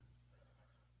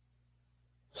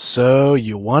So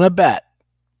you want to bet?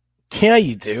 Yeah,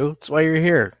 you do. That's why you're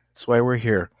here. That's why we're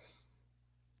here.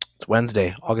 It's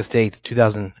Wednesday, August 8th,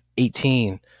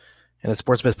 2018. And at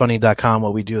sportsbetfunding.com,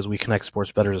 what we do is we connect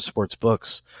sports bettors to sports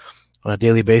books. On a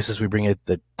daily basis, we bring you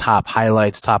the top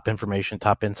highlights, top information,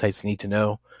 top insights you need to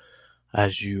know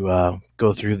as you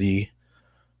go through the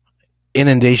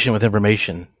inundation with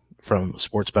information from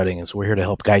sports betting. And so we're here to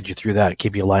help guide you through that,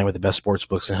 keep you aligned with the best sports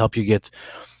books, and help you get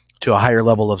to a higher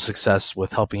level of success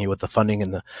with helping you with the funding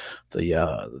and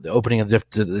the opening of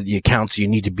the accounts you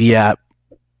need to be at,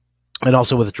 and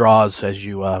also with draws as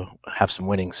you have some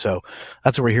winnings. So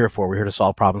that's what we're here for. We're here to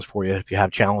solve problems for you. If you have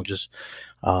challenges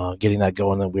getting that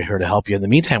going, then we're here to help you. In the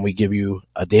meantime, we give you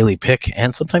a daily pick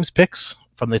and sometimes picks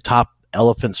from the top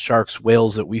elephants, sharks,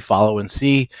 whales that we follow and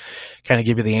see, kind of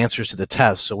give you the answers to the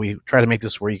test. So we try to make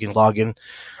this where you can log in,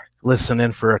 listen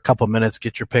in for a couple minutes,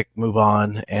 get your pick, move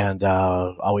on, and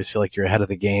always feel like you're ahead of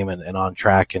the game and on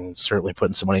track, and certainly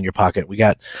putting some money in your pocket. We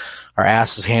got our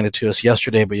asses handed to us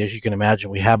yesterday, but as you can imagine,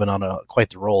 we have been on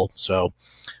quite the roll. So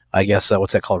I guess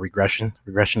what's that called? Regression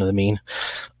to the mean.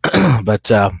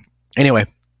 But anyway,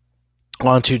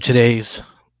 on to today's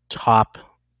top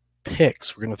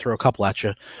picks. We're going to throw a couple at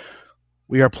you.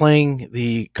 We are playing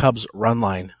the Cubs run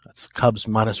line. That's Cubs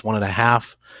minus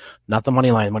 1.5. Not the money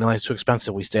line. The money line is too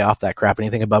expensive. We stay off that crap.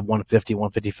 Anything above 150,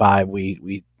 155,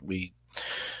 we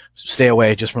stay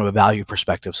away just from a value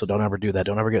perspective. So don't ever do that.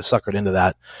 Don't ever get suckered into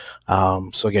that.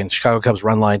 So again, Chicago Cubs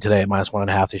run line today at minus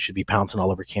 1.5. They should be pouncing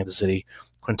all over Kansas City.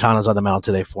 Quintana's on the mound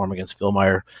today for him against Phil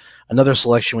Meyer. Another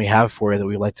selection we have for you that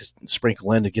we like to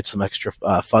sprinkle in to get some extra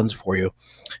funds for you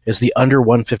is the under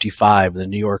 155, the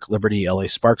New York Liberty LA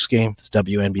Sparks game. It's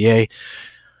WNBA.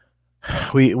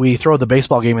 We throw the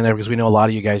baseball game in there because we know a lot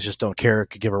of you guys just don't care,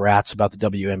 could give a rat's about the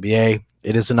WNBA.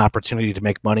 It is an opportunity to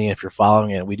make money if you're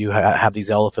following it. We do have these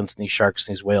elephants and these sharks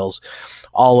and these whales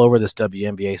all over this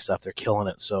WNBA stuff. They're killing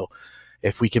it. So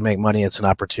if we can make money, it's an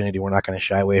opportunity. We're not going to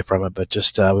shy away from it, but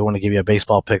just we want to give you a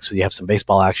baseball pick so you have some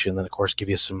baseball action. Then, of course, give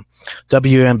you some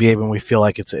WNBA when we feel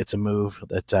like it's a move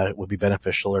that would be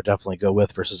beneficial or definitely go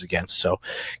with versus against. So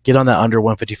get on that under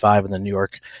 155 in the New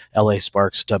York LA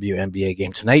Sparks WNBA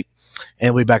game tonight.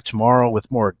 And we'll be back tomorrow with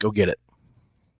more. Go get it.